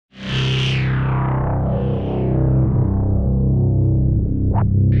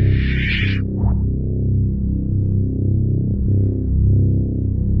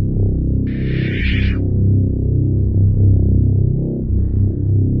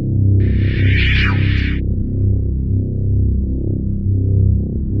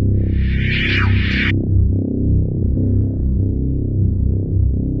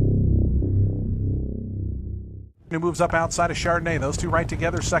moves up outside of Chardonnay. Those two right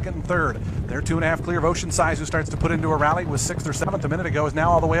together, second and third. They're 2.5 clear of Ocean Size, who starts to put into a rally, was 6th or 7th a minute ago, is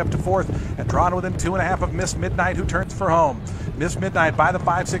now all the way up to 4th, and drawn within 2.5 of Miss Midnight, who turns for home. Miss Midnight by the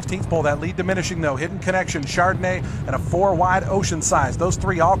 5/16 pole. That lead diminishing though. Hidden Connection, Chardonnay, and a 4 wide Ocean Size. Those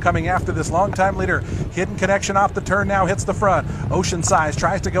three all coming after this longtime leader. Hidden Connection off the turn now, hits the front. Ocean Size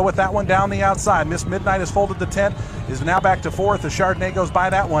tries to go with that one down the outside. Miss Midnight has folded the tent, is now back to 4th as Chardonnay goes by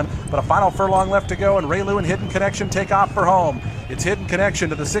that one, but a final furlong left to go, and Raylu and Hidden Connection take off for home. It's Hidden Connection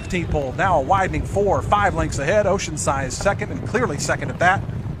to the 16th pole, now a widening 4-5 lengths ahead. Ocean Size second, and clearly second at that.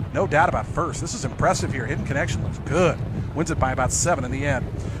 No doubt about first. This is impressive here. Hidden Connection looks good. Wins it by about 7 in the end.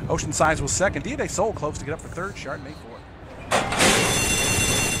 Ocean Size was second. DNA Soul close to get up for third. Chardonnay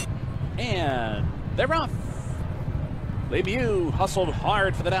fourth. And they're off. Lemieux hustled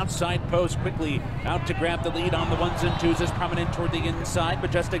hard for that outside post, quickly out to grab the lead on the ones and twos, is prominent toward the inside.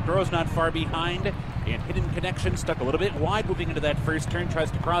 Majestic Doro's not far behind, and Hidden Connection stuck a little bit wide moving into that first turn, tries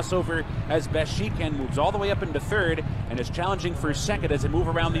to cross over as best she can, moves all the way up into third, and is challenging for second as they move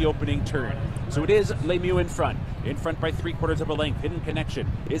around the opening turn. So it is Lemieux in front by 3/4 of a length. Hidden Connection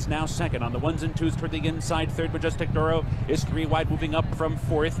is now second on the ones and twos toward the inside. Third, Majestic Doro is 3 wide, moving up from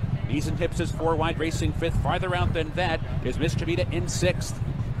 4th. Knees and Hips is 4 wide, racing 5th. Farther out than that is Miss Chavita in 6th.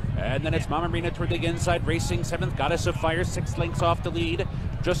 And then it's Mama Marina toward the inside, racing 7th. Goddess of Fire 6 lengths off the lead,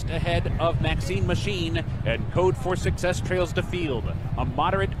 just ahead of Maxine Machine, and Code for Success trails to field. A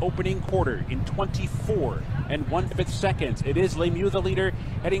moderate opening quarter in 24 1/5 seconds. It is Lemieux the leader,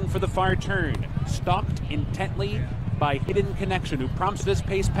 heading for the far turn, stalked intently by Hidden Connection, who prompts this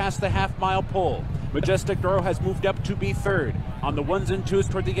pace past the half-mile pole. Majestic Doro has moved up to be third. On the ones and twos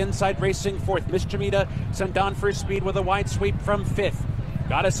toward the inside, racing 4th. Miss Chamita sent on for speed with a wide sweep from 5th.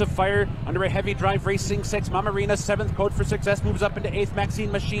 Goddess of Fire under a heavy drive, racing 6. Mama Marina 7th. Code for Success moves up into 8th.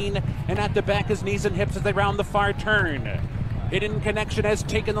 Maxine Machine, and at the back is Knees and Hips as they round the far turn. Hidden Connection has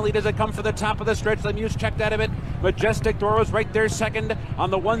taken the lead as they come for the top of the stretch. Lemieux checked out of it. Majestic Doro's right there second.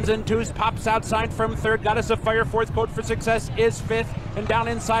 On the ones and twos, pops outside from third. Goddess of Fire 4th. Code for Success is 5th. And down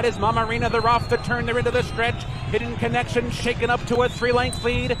inside is Mama Marina. They're off the turn. They're into the stretch. Hidden Connection shaken up to a 3-length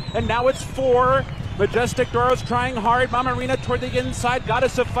lead. And now it's 4. Majestic Doro's trying hard. Mama Marina toward the inside.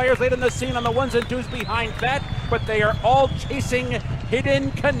 Goddess of Fire's late in the scene on the ones and twos behind that. But they are all chasing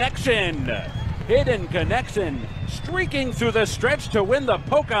Hidden Connection. Hidden Connection streaking through the stretch to win the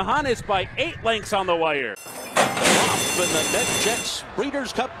Pocahontas by 8 lengths on the wire. Off in the NetJets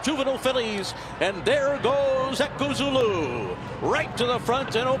Breeders' Cup Juvenile Fillies, and there goes Echo Zulu right to the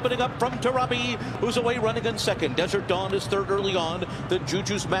front and opening up from Tarabi, who's away running in second. Desert Dawn is third early on. The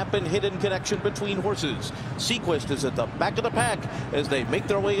Juju's Map and Hidden Connection between horses. Sequest is at the back of the pack as they make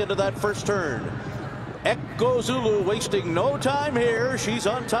their way into that first turn. Echo Zulu wasting no time here. She's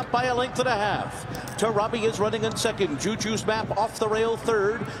on top by 1.5 lengths. Tarabi is running in second. Juju's Map off the rail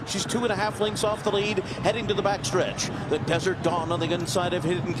third. She's 2.5 lengths off the lead, heading to the backstretch. The Desert Dawn on the inside of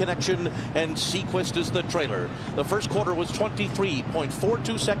Hidden Connection, and Sequest is the trailer. The first quarter was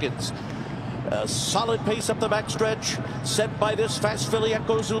 23.42 seconds. A solid pace up the backstretch, set by this fast filly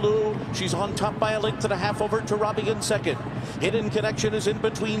Echo Zulu. She's on top by 1.5 lengths over Tarabi in second. Hidden Connection is in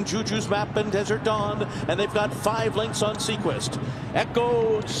between Juju's Map and Desert Dawn, and they've got 5 lengths on Sequest.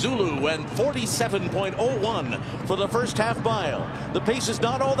 Echo Zulu and 47.01 for the first half mile. The pace is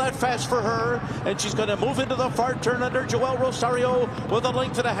not all that fast for her, and she's going to move into the far turn under Joel Rosario with 1.5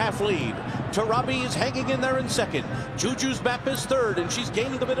 lengths lead. Tarabi is hanging in there in second. Juju's Map is third, and she's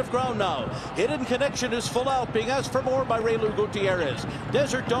gaining a bit of ground now. Hidden Connection is full out, being asked for more by Raylu Gutierrez.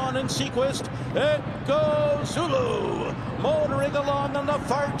 Desert Dawn and Sequest. Echo Zulu motoring along on the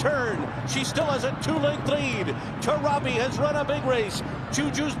far turn. She still has a 2-length lead. Tarabi has run a big race.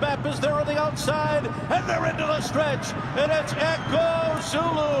 Juju's Map is there on the outside, and they're into the stretch. And it's Echo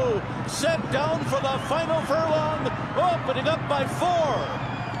Zulu set down for the final furlong, opening up by 4.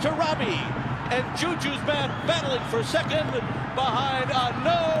 Tarabi and Juju's Map battling for second behind a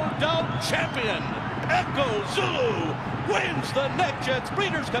no-doubt champion. Echo Zulu wins the NetJets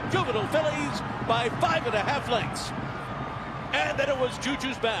Breeders' Cup Juvenile Fillies by 5.5 lengths. And then it was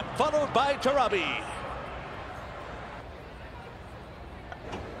Juju's Map, followed by Tarabi.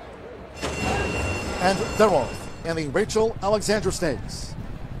 And they're off in the Rachel Alexandra Stakes.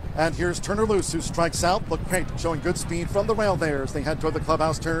 And here's Turner Loose, who strikes out. Look great, showing good speed from the rail there as they head toward the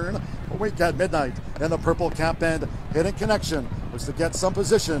clubhouse turn. Awake at midnight in the purple cap and Hidden Connection was to get some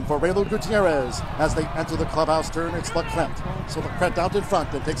position for Raylu Gutierrez as they enter the clubhouse turn. It's Lecret. So Lecret out in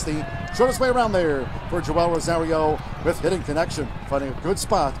front and takes the shortest way around there for Joel Rosario with Hidden Connection, finding a good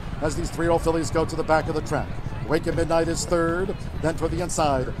spot as these 3-year-old fillies go to the back of the track. Wake at Midnight is third. Then toward the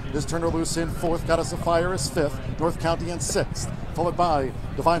inside is Turner Loose in fourth. Goddess of Fire is fifth. North County in sixth. Followed by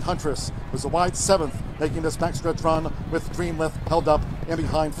Divine Huntress, who's a wide seventh, making this backstretch run with Dream Lift held up and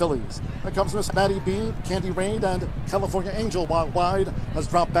behind Fillies. Then comes Miss Maddie B, Candy Rain, and California Angel, while wide, has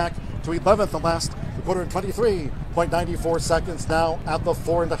dropped back to 11th and last. The quarter in 23.94 seconds now at the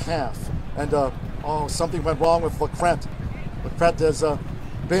 4.5. And something went wrong with Lacrette. Lacrette has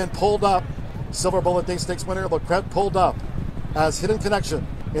been pulled up. Silver Bullet Day Stakes winner Lacrette pulled up as Hidden Connection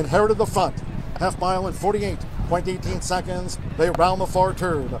inherited the front. Half mile in 48.18 seconds. They round the far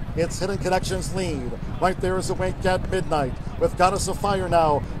turn. It's Hidden Connection's lead. Right there is Awake at Midnight with Goddess of Fire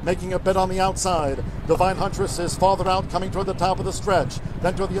now making a bit on the outside. Divine Huntress is farther out, coming toward the top of the stretch.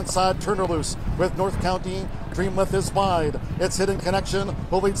 Then to the inside, Turner Loose with North County. Dreamlift is wide. It's Hidden Connection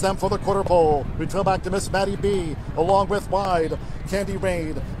who leads them for the quarter pole. We trail back to Miss Maddie B along with wide Candy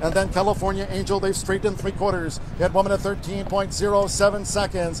Raid, and then California Angel. They've straightened 3/4 at 1 minute 13.07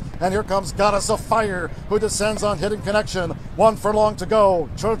 seconds. And here comes Goddess of Fire, who descends on Hidden Connection. 1 furlong to go.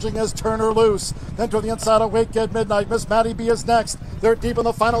 Charging is Turner Loose. Then to the inside, Awake at Midnight. Miss Maddie B is next. They're deep in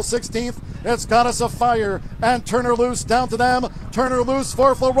the final 16th. It's Goddess of Fire and Turner Loose down to them. Turner Loose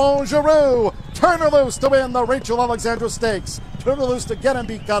for Florent Giroux. Turner Loose to win the Rachel Alexandra Stakes. Turner Loose to get and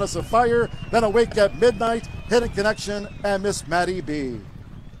beat Goddess of Fire. Then Awake at Midnight, Hidden Connection, and Miss Maddie B.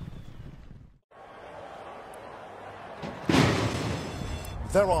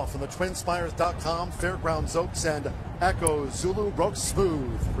 They're off from the TwinSpires.com, Fairgrounds Oaks, and Echo Zulu broke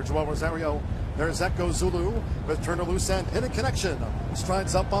smooth. For Joel Rosario, there's Echo Zulu with Turner Loose and Hidden Connection.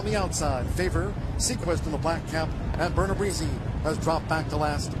 Strides up on the outside. Favor, Sequest in the black cap, and Burner Breezy has dropped back to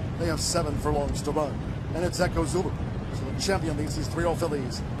last. They have 7 furlongs to run. And it's Echo Zulu. So the champion leads these 3-year-old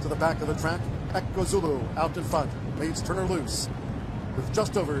fillies to the back of the track. Echo Zulu out in front leads Turner Loose with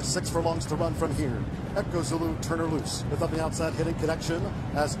just over 6 furlongs to run from here. Echo Zulu, Turner Loose with on the outside Hidden Connection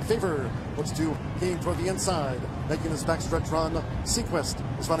as Favor looks to gain toward the inside, making this backstretch run. Sequest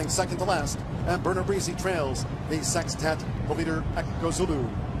is running second to last, and Burner Breezy trails the sextet, the leader Echo Zulu.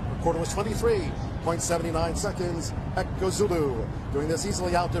 The quarter was 23.79 seconds. Echo Zulu doing this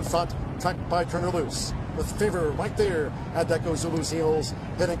easily out in front, tracked by Turner Loose with Favor right there at Echo Zulu's heels.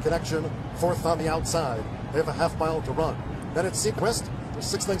 Hidden Connection fourth on the outside. They have a half mile to run. Then it's Sequest. They're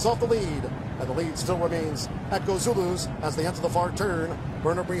 6 lengths off the lead, and the lead still remains Echo Zulu's as they enter the far turn.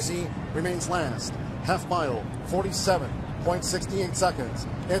 Burner Breezy remains last. Half mile, 47.68 seconds.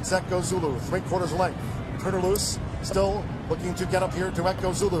 It's Echo Zulu, 3/4 length. Turner Loose still looking to get up here to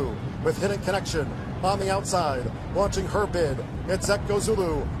Echo Zulu with Hidden Connection on the outside, launching her bid. It's Echo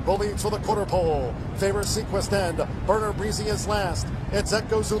Zulu who leads for the quarter pole. Favor Sequest end. Burner Breezy is last. It's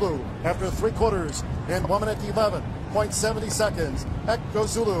Echo Zulu after 3/4 in 1 minute 11.70 seconds. Echo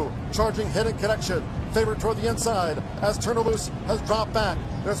Zulu charging Hidden Connection. Favor toward the inside as Turner Loose has dropped back.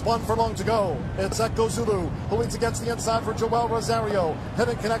 There's 1 furlong to go. It's Echo Zulu who leads against the inside for Joel Rosario.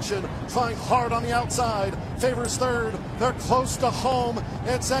 Hidden Connection trying hard on the outside. Favor's third. They're close to home.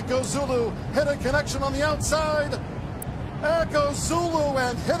 It's Echo Zulu. Hidden Connection on the outside. Echo Zulu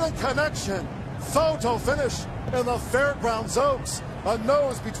and Hidden Connection. Photo finish in the Fairgrounds Oaks. A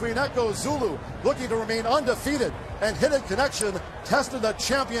nose between Echo Zulu looking to remain undefeated, and Hidden Connection tested the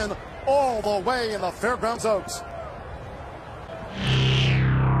champion all the way in the Fairgrounds Oaks.